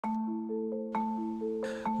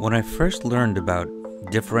When I first learned about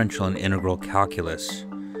differential and integral calculus,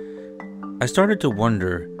 I started to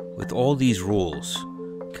wonder, with all these rules,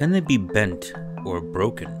 can they be bent or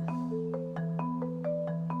broken?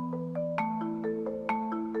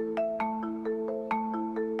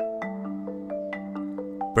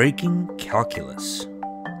 Breaking calculus.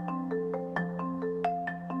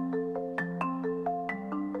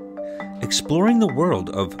 Exploring the world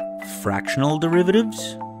of fractional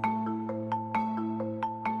derivatives?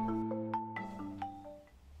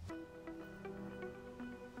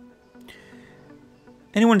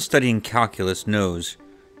 Anyone studying calculus knows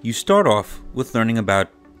you start off with learning about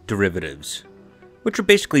derivatives, which are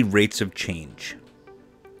basically rates of change.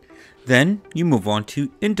 Then you move on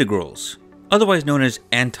to integrals, otherwise known as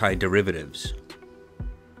antiderivatives.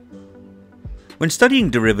 When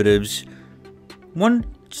studying derivatives, one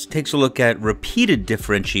takes a look at repeated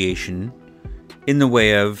differentiation in the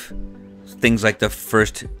way of things like the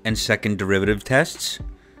first and second derivative tests,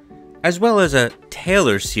 as well as a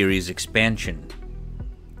Taylor series expansion.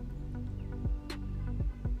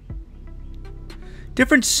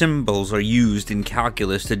 Different symbols are used in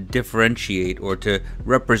calculus to differentiate or to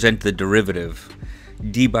represent the derivative.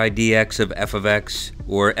 D by dx of f of x,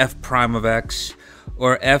 or f prime of x,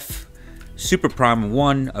 or f super prime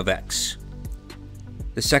 1 of x.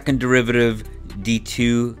 The second derivative,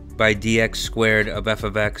 d2 by dx squared of f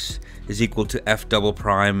of x, is equal to f double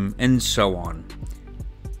prime, and so on.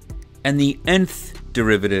 And the nth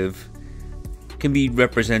derivative can be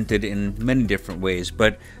represented in many different ways,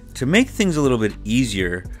 but to make things a little bit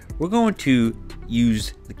easier, we're going to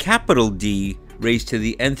use the capital D raised to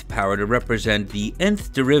the nth power to represent the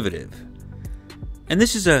nth derivative. And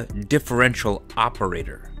this is a differential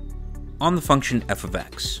operator on the function f of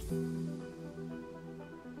x.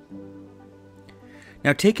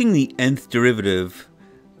 Now, taking the nth derivative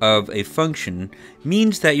of a function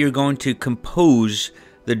means that you're going to compose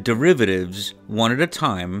the derivatives one at a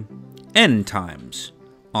time, n times,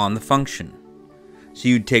 on the function. So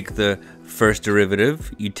you'd take the first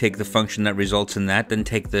derivative, you'd take the function that results in that, then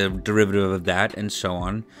take the derivative of that, and so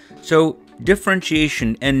on. So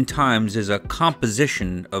differentiation n times is a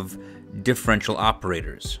composition of differential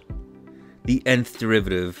operators. The nth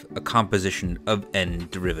derivative, a composition of n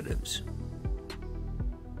derivatives.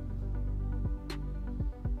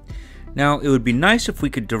 Now, it would be nice if we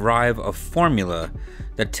could derive a formula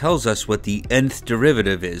that tells us what the nth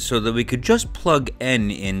derivative is, so that we could just plug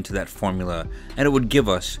n into that formula and it would give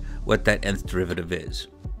us what that nth derivative is.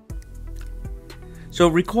 So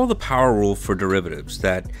recall the power rule for derivatives,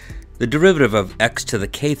 that the derivative of x to the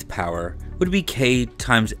kth power would be k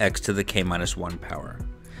times x to the k minus 1 power.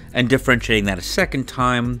 And differentiating that a second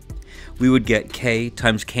time, we would get k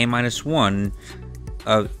times k minus 1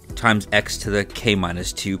 times x to the k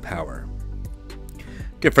minus 2 power.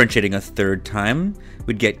 Differentiating a third time,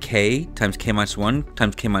 we'd get k times k minus 1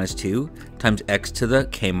 times k minus 2 times x to the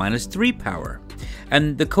k minus 3 power.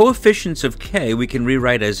 And the coefficients of k we can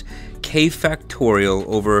rewrite as k factorial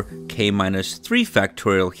over k minus 3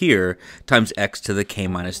 factorial here times x to the k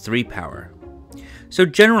minus 3 power. So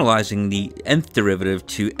generalizing the nth derivative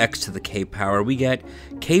to x to the k power, we get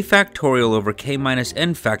k factorial over k minus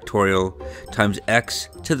n factorial times x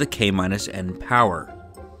to the k minus n power.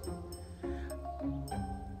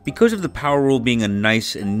 Because of the power rule being a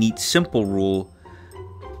nice and neat simple rule,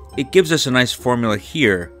 it gives us a nice formula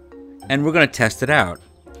here, and we're going to test it out.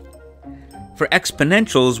 For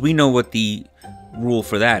exponentials, we know what the rule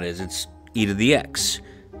for that is. It's e to the x.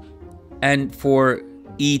 And for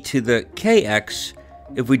e to the kx,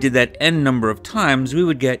 if we did that n number of times, we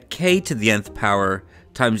would get k to the nth power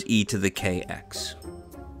times e to the kx.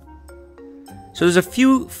 So there's a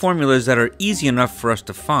few formulas that are easy enough for us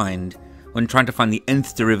to find when trying to find the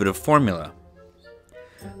nth derivative formula.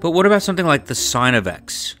 But what about something like the sine of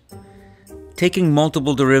x? Taking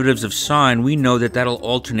multiple derivatives of sine, we know that that'll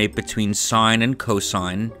alternate between sine and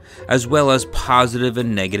cosine, as well as positive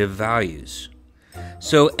and negative values.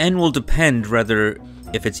 So n will depend whether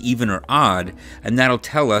if it's even or odd, and that'll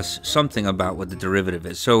tell us something about what the derivative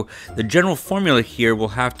is. So the general formula here will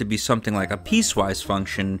have to be something like a piecewise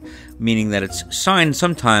function, meaning that it's sine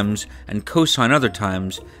sometimes and cosine other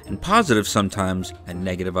times, and positive sometimes and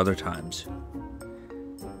negative other times.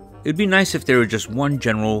 It would be nice if there were just one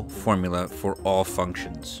general formula for all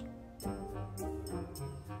functions.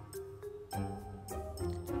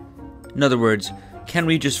 In other words, can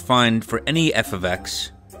we just find for any f of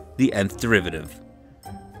x the nth derivative?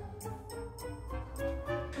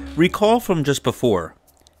 Recall from just before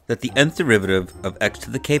that the nth derivative of x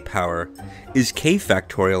to the k power is k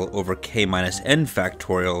factorial over k minus n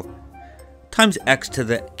factorial times x to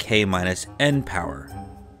the k minus n power.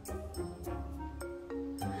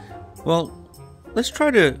 Well, let's try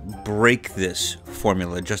to break this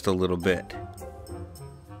formula just a little bit.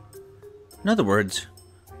 In other words,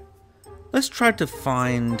 let's try to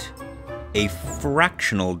find a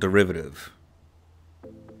fractional derivative.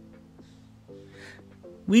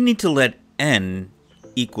 We need to let n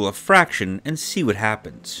equal a fraction and see what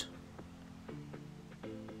happens.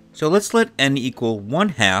 So let's let n equal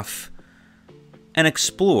 1/2 and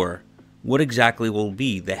explore what exactly will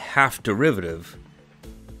be the half derivative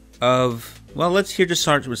of, well, let's here just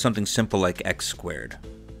start with something simple like x squared.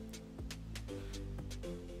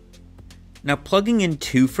 Now plugging in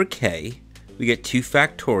 2 for k, we get 2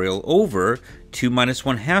 factorial over 2 minus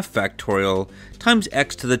 1/2 factorial times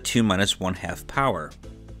x to the 2 minus 1/2 power.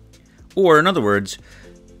 Or in other words,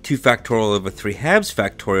 2 factorial over 3/2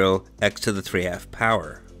 factorial x to the 3/2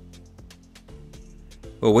 power.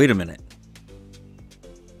 Well, wait a minute.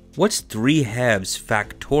 What's 3/2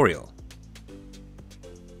 factorial?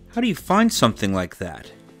 How do you find something like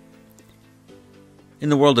that? In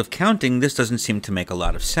the world of counting, this doesn't seem to make a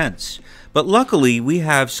lot of sense. But luckily, we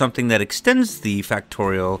have something that extends the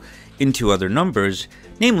factorial into other numbers,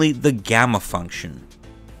 namely the gamma function.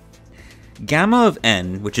 Gamma of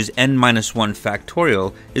n, which is n minus 1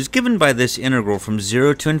 factorial, is given by this integral from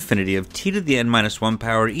 0 to infinity of t to the n minus 1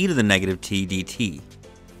 power e to the negative t dt.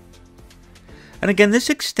 And again, this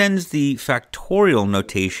extends the factorial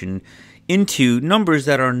notation into numbers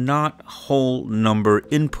that are not whole number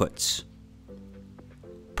inputs.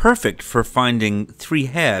 Perfect for finding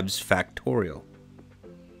 3/2 factorial.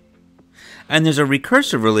 And there's a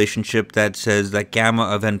recursive relationship that says that gamma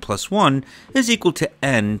of n plus 1 is equal to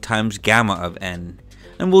n times gamma of n.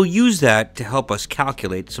 And we'll use that to help us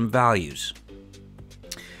calculate some values.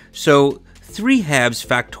 So 3/2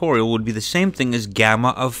 factorial would be the same thing as gamma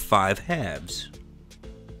of 5/2.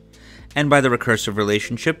 And by the recursive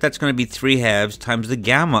relationship, that's going to be 3/2 times the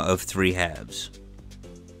gamma of 3/2.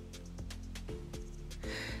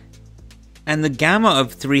 And the gamma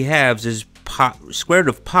of 3/2 is square root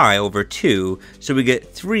of pi over 2, so we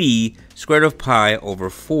get 3 square root of pi over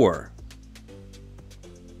 4.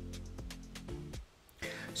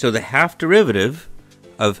 So the half derivative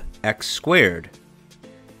of x squared,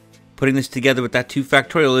 putting this together with that 2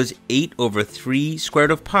 factorial, is 8 over 3 square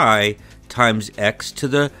root of pi times x to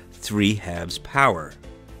the 3/2 power.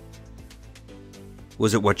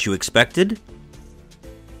 Was it what you expected?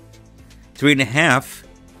 3/2,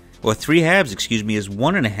 or 3/2, excuse me, is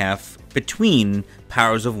 1/2 between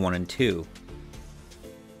powers of 1 and 2.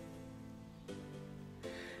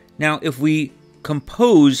 Now, if we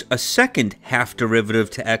compose a second half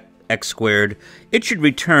derivative to x squared, it should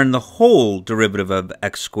return the whole derivative of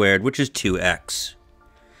x squared, which is 2x.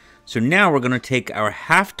 So now we're going to take our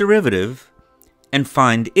half derivative and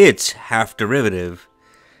find its half derivative,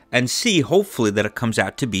 and see, hopefully, that it comes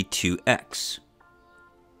out to be 2x.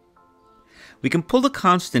 We can pull the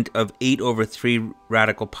constant of 8 over 3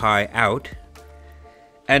 radical pi out,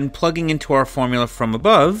 and plugging into our formula from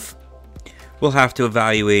above, we'll have to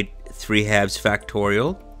evaluate 3/2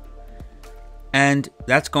 factorial, and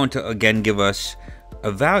that's going to again give us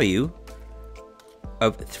a value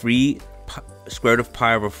of 3 square root of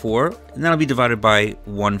pi over 4, and that'll be divided by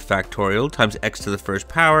 1 factorial times x to the first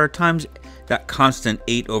power times that constant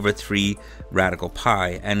 8 over 3 radical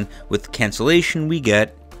pi, and with cancellation we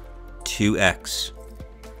get 2x.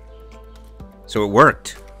 So it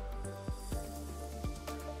worked.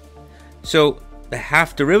 So the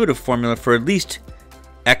half derivative formula for at least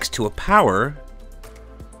x to a power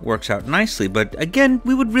works out nicely, but again,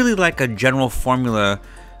 we would really like a general formula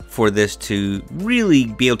for this to really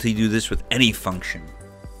be able to do this with any function.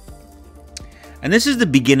 And this is the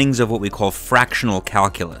beginnings of what we call fractional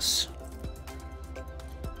calculus.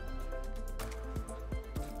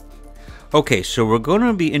 Okay, so we're going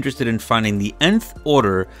to be interested in finding the nth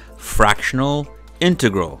order fractional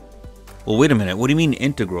integral. Well, wait a minute, what do you mean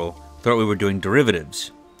integral? I thought we were doing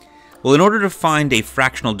derivatives. Well, in order to find a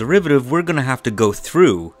fractional derivative, we're going to have to go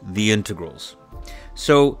through the integrals.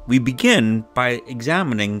 So we begin by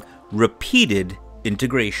examining repeated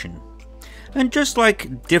integration. And just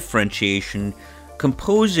like differentiation,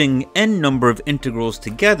 composing n number of integrals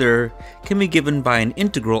together can be given by an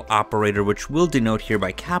integral operator, which we'll denote here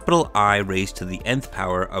by capital I raised to the nth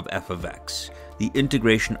power of f of x. The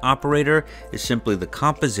integration operator is simply the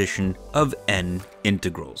composition of n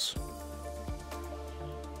integrals.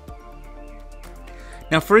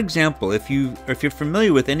 Now, for example, if you're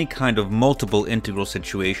familiar with any kind of multiple integral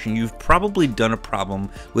situation, you've probably done a problem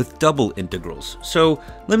with double integrals. So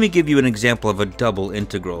let me give you an example of a double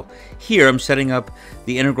integral. Here I'm setting up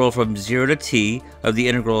the integral from 0 to t of the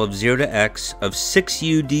integral of 0 to x of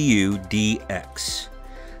 6u du dx.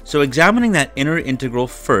 So examining that inner integral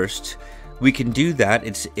first, we can do that.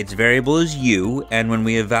 Its variable is u, and when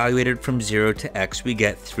we evaluate it from 0 to x, we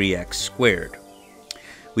get 3x squared.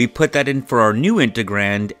 We put that in for our new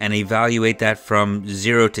integrand and evaluate that from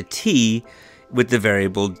 0 to t with the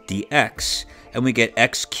variable dx, and we get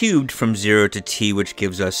x cubed from 0 to t, which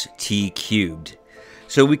gives us t cubed.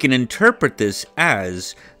 So we can interpret this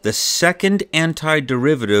as the second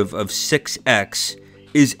antiderivative of 6x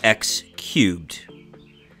is x cubed.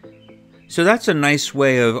 So that's a nice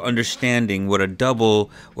way of understanding what a double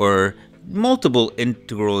or multiple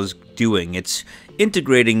integral is doing. It's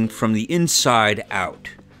integrating from the inside out.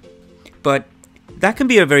 But that can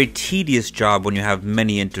be a very tedious job when you have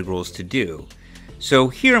many integrals to do. So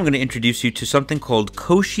here I'm going to introduce you to something called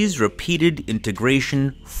Cauchy's repeated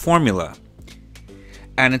integration formula.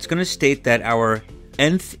 And it's going to state that our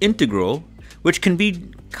nth integral, which can be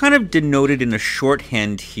kind of denoted in a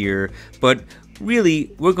shorthand here, but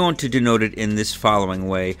really we're going to denote it in this following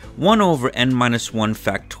way: 1 over n minus 1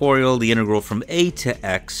 factorial, the integral from a to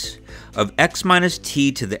x, of x minus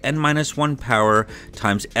t to the n minus 1 power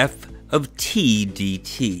times f of t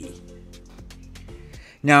dt.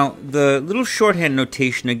 Now, the little shorthand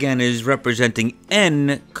notation again is representing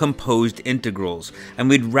n composed integrals, and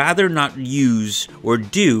we'd rather not use or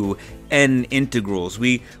do n integrals.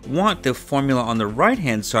 We want the formula on the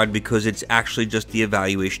right-hand side because it's actually just the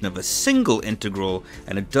evaluation of a single integral,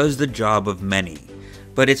 and it does the job of many.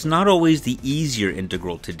 But it's not always the easier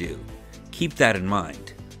integral to do. Keep that in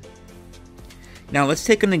mind. Now let's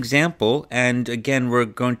take an example, and again we're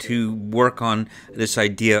going to work on this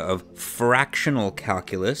idea of fractional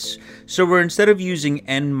calculus. So we're, instead of using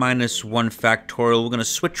n minus 1 factorial, we're going to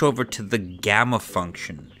switch over to the gamma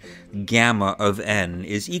function. Gamma of n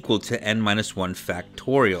is equal to n minus 1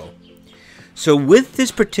 factorial. So with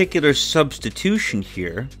this particular substitution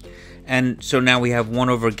here, and so now we have 1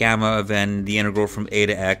 over gamma of n, the integral from a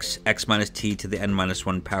to x, x minus t to the n minus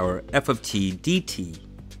 1 power, f of t dt.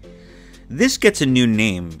 This gets a new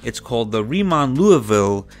name. It's called the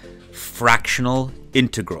Riemann-Liouville fractional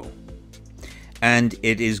integral. And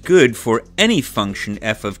it is good for any function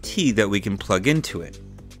f of t that we can plug into it,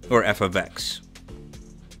 or f of x.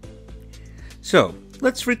 So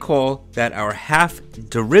let's recall that our half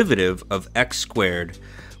derivative of x squared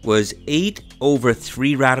was 8 over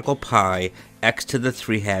 3 radical pi x to the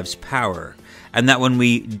 3/2 power. And that when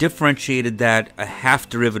we differentiated that a half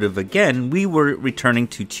derivative again, we were returning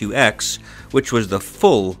to 2x, which was the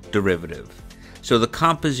full derivative. So the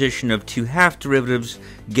composition of two half derivatives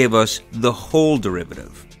gave us the whole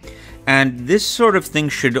derivative. And this sort of thing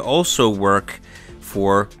should also work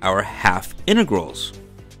for our half integrals.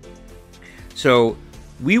 So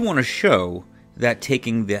we want to show that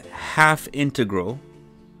taking the half integral,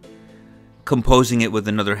 composing it with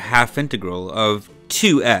another half integral of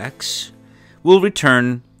 2x, will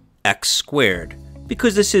return x squared,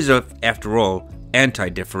 because this is, after all,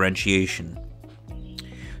 anti-differentiation.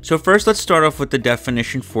 So first let's start off with the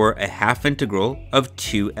definition for a half integral of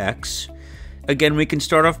 2x. Again, we can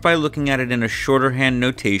start off by looking at it in a shorter hand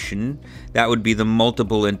notation. That would be the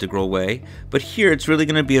multiple integral way, but here it's really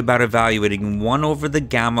going to be about evaluating 1 over the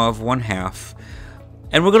gamma of 1/2,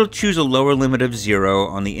 and we're going to choose a lower limit of 0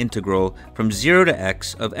 on the integral from 0 to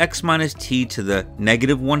x of x minus t to the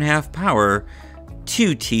negative 1/2 power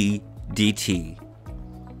 2t dt.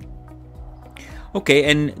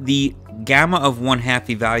 Okay, and the gamma of 1/2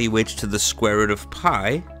 evaluates to the square root of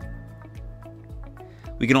pi.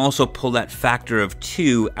 We can also pull that factor of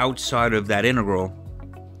 2 outside of that integral,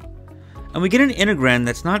 and we get an integrand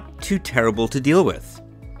that's not too terrible to deal with.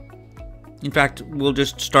 In fact, we'll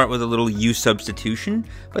just start with a little u substitution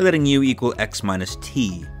by letting u equal x minus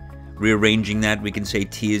t. Rearranging that, we can say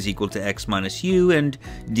t is equal to x minus u and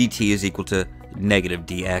dt is equal to negative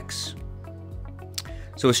dx.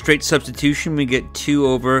 So a straight substitution, we get 2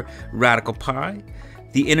 over radical pi.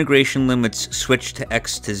 The integration limits switch to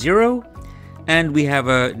x to 0, and we have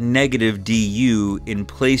a negative du in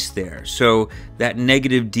place there. So that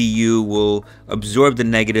negative du will absorb the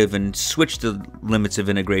negative and switch the limits of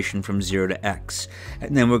integration from 0 to x.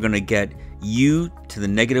 And then we're going to get u to the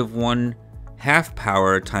negative 1/2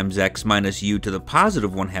 power times x minus u to the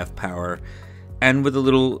positive 1/2 power. And with a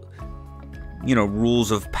little,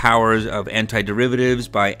 rules of powers of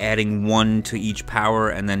antiderivatives by adding 1 to each power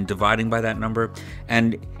and then dividing by that number,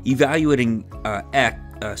 and evaluating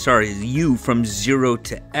u from 0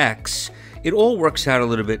 to x, it all works out a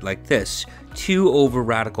little bit like this. 2 over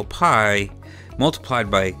radical pi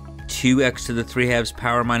multiplied by 2x to the 3/2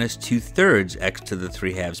 power minus 2/3 x to the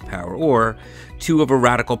 3/2 power, or 2 over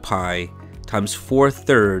radical pi times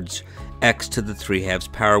 4/3 x to the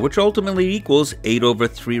 3/2 power, which ultimately equals 8 over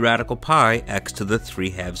 3 radical pi x to the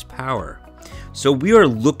 3/2 power. So we are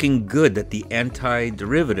looking good that the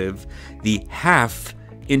antiderivative, the half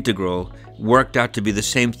integral, worked out to be the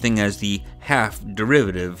same thing as the half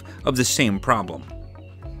derivative of the same problem.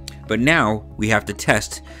 But now we have to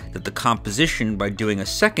test that the composition by doing a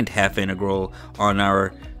second half integral on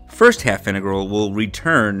our first half integral will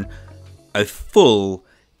return a full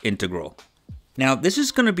integral. Now this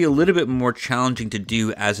is going to be a little bit more challenging to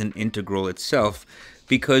do as an integral itself,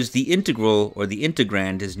 because the integral, or the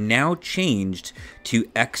integrand, is now changed to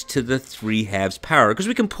x to the 3/2 power, because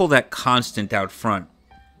we can pull that constant out front.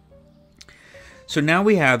 So now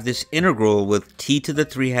we have this integral with t to the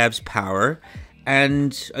 3/2 power,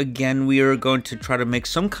 and again we are going to try to make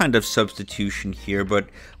some kind of substitution here, but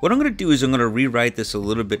what I'm going to do is I'm going to rewrite this a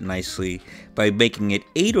little bit nicely by making it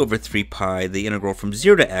 8 over 3 pi, the integral from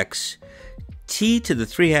 0 to x, t to the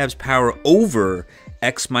 3/2 power over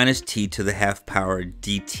x minus t to the 1/2 power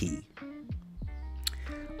dt.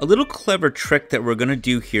 A little clever trick that we're going to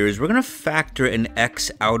do here is we're going to factor an x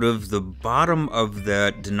out of the bottom of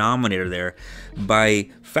the denominator there by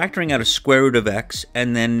factoring out a square root of x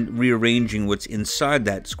and then rearranging what's inside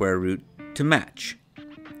that square root to match.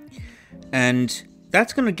 And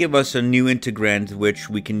that's going to give us a new integrand which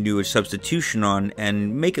we can do a substitution on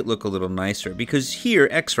and make it look a little nicer, because here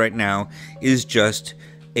x right now is just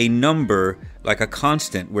a number like a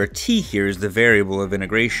constant, where t here is the variable of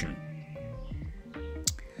integration.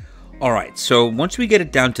 Alright, so once we get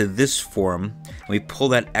it down to this form, we pull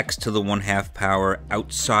that x to the 1/2 power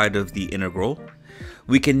outside of the integral,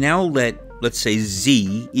 we can now let's say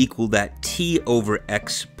z equal that t over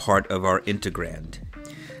x part of our integrand.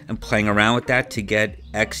 And playing around with that to get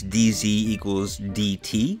x dz equals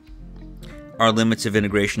dt. Our limits of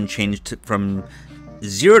integration changed from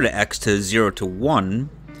 0 to x to 0 to 1.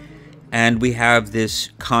 And we have this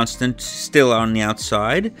constant still on the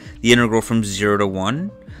outside, the integral from 0 to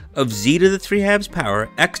 1 of z to the 3/2 power,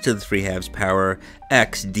 x to the 3/2 power,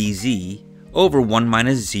 x dz over 1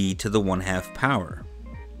 minus z to the 1/2 power.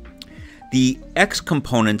 The x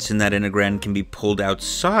components in that integrand can be pulled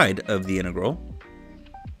outside of the integral.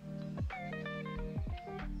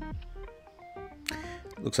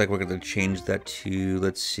 Looks like we're going to change that to,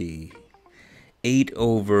 let's see, 8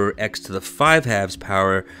 over x to the 5/2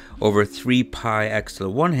 power over 3 pi x to the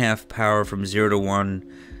 1/2 power from 0 to 1,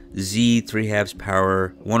 z 3/2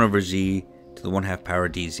 power 1 over z to the 1/2 power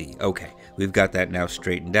dz. Okay, we've got that now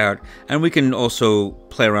straightened out, and we can also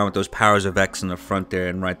play around with those powers of x in the front there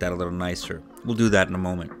and write that a little nicer. We'll do that in a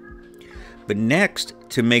moment. But next,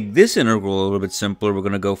 to make this integral a little bit simpler, we're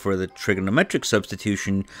going to go for the trigonometric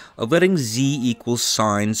substitution of letting z equal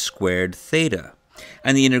sine squared theta.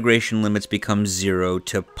 And the integration limits become 0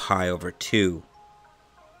 to pi over 2.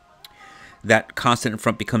 That constant in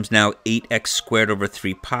front becomes now 8x squared over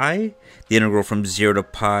 3 pi, the integral from 0 to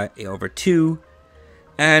pi over 2.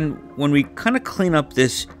 And when we kind of clean up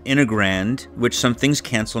this integrand, which some things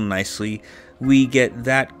cancel nicely, we get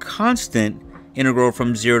that constant integral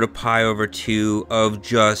from 0 to pi over 2 of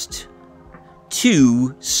just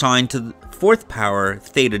 2 sine to the 4th power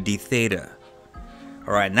theta d theta.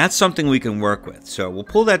 Alright, and that's something we can work with. So we'll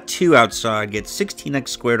pull that 2 outside, get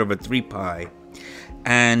 16x squared over 3 pi.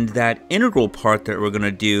 And that integral part that we're going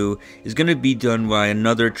to do is going to be done by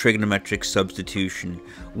another trigonometric substitution.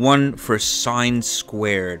 One for sine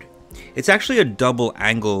squared. It's actually a double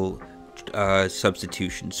angle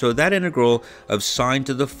substitution. So that integral of sine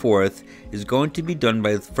to the 4th is going to be done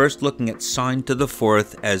by first looking at sine to the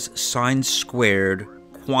 4th as sine squared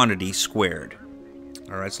quantity squared.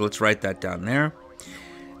 Alright, so let's write that down there.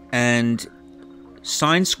 And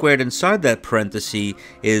sine squared inside that parenthesis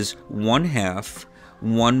is 1/2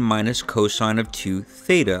 1 minus cosine of 2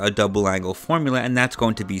 theta, a double angle formula, and that's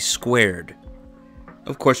going to be squared.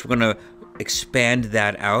 Of course, we're going to expand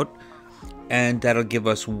that out, and that'll give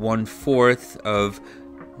us 1/4 of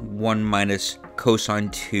 1 minus cosine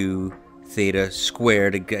 2 theta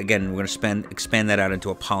squared. Again, we're going to expand that out into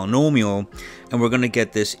a polynomial, and we're going to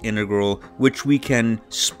get this integral, which we can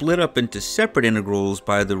split up into separate integrals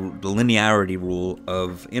by the linearity rule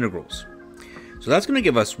of integrals. So that's going to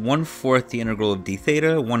give us 1/4 the integral of d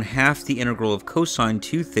theta, 1/2 the integral of cosine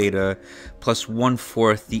 2 theta, plus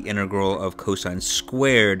 1/4 the integral of cosine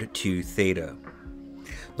squared 2 theta.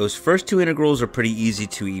 Those first two integrals are pretty easy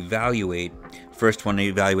to evaluate. First one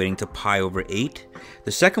evaluating to pi over 8.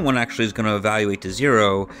 The second one actually is going to evaluate to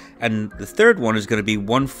 0. And the third one is going to be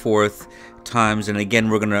 1/4 times, and again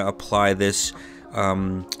we're going to apply this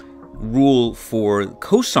rule for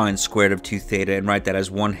cosine squared of 2 theta and write that as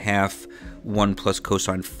 1/2 1 plus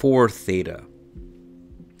cosine 4 theta.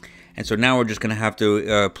 And so now we're just going to have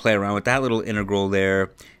to play around with that little integral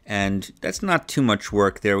there. And that's not too much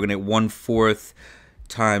work there. We're going to get 1/4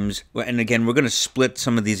 times, and again, we're going to split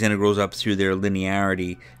some of these integrals up through their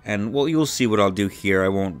linearity. And well, you'll see what I'll do here. I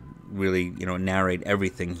won't really, narrate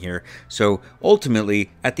everything here. So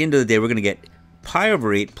ultimately, at the end of the day, we're going to get pi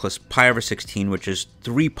over 8 plus pi over 16, which is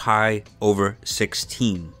 3 pi over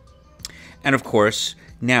 16. And of course,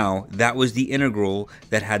 now that was the integral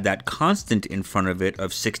that had that constant in front of it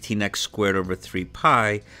of 16x squared over 3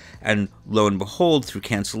 pi, and lo and behold, through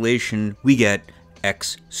cancellation, we get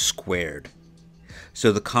x squared.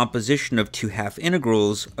 So the composition of two half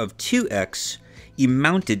integrals of 2x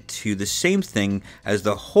amounted to the same thing as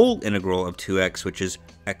the whole integral of 2x, which is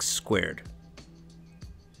x squared.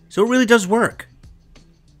 So it really does work.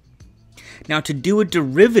 Now to do a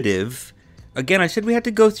derivative, again, I said we had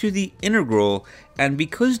to go through the integral, and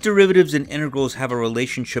because derivatives and integrals have a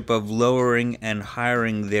relationship of lowering and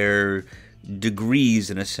highering their degrees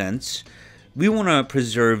in a sense, we want to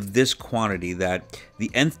preserve this quantity, that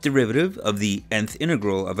the nth derivative of the nth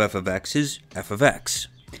integral of f of x is f of x,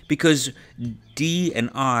 because d and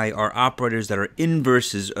I are operators that are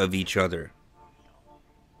inverses of each other.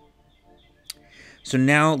 So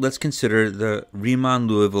now let's consider the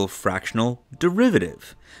Riemann-Liouville fractional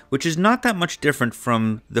derivative, which is not that much different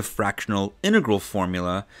from the fractional integral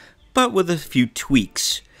formula, but with a few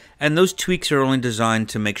tweaks. And those tweaks are only designed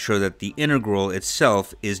to make sure that the integral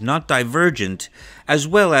itself is not divergent, as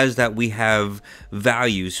well as that we have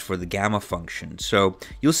values for the gamma function. So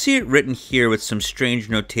you'll see it written here with some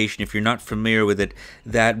strange notation if you're not familiar with it.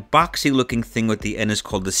 That boxy looking thing with the n is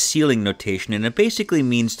called the ceiling notation, and it basically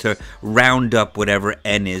means to round up whatever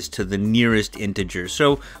n is to the nearest integer.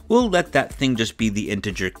 So we'll let that thing just be the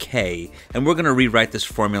integer k, and we're going to rewrite this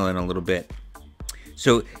formula in a little bit.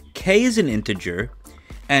 So k is an integer,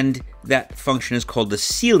 and that function is called the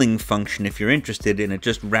ceiling function if you're interested, and it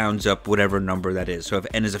just rounds up whatever number that is. So if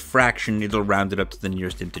n is a fraction, it'll round it up to the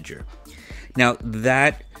nearest integer. Now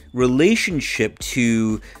that relationship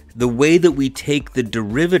to the way that we take the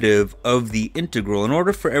derivative of the integral, in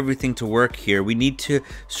order for everything to work here, we need to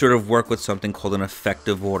sort of work with something called an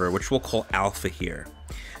effective order, which we'll call alpha here.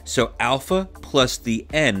 So alpha plus the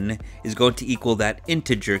n is going to equal that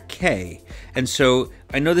integer k. And so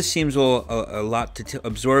I know this seems a lot to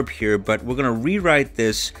absorb here, but we're going to rewrite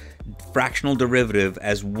this fractional derivative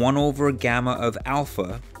as 1 over gamma of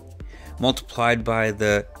alpha multiplied by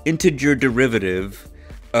the integer derivative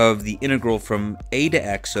of the integral from a to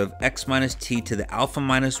x of x minus t to the alpha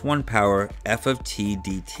minus 1 power f of t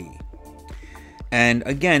dt. And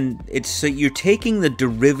again, so you're taking the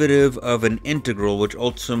derivative of an integral, which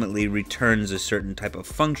ultimately returns a certain type of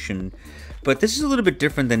function, but this is a little bit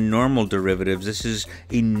different than normal derivatives. This is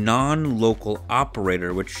a non-local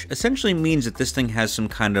operator, which essentially means that this thing has some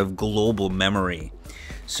kind of global memory.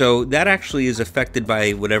 So that actually is affected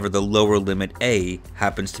by whatever the lower limit a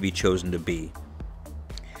happens to be chosen to be.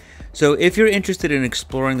 So if you're interested in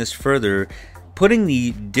exploring this further, putting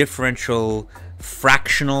the differential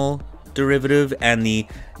fractional derivative and the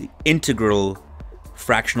integral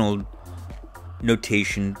fractional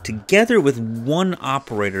notation together with one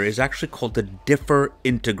operator is actually called the differ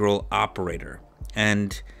integral operator,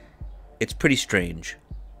 and it's pretty strange,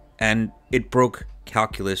 and it broke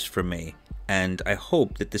calculus for me, and I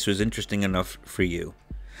hope that this was interesting enough for you.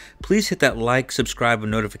 Please hit that like, subscribe,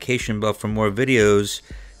 and notification bell for more videos,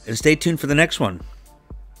 and stay tuned for the next one.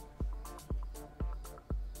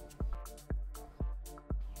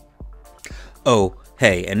 Oh,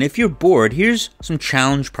 hey, and if you're bored, here's some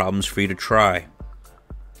challenge problems for you to try.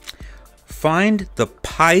 Find the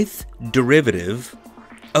pith derivative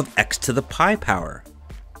of x to the pi power.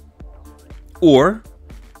 Or,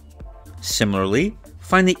 similarly,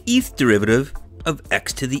 find the eth derivative of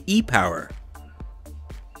x to the e power.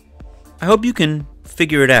 I hope you can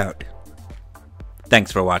figure it out.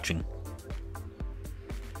 Thanks for watching.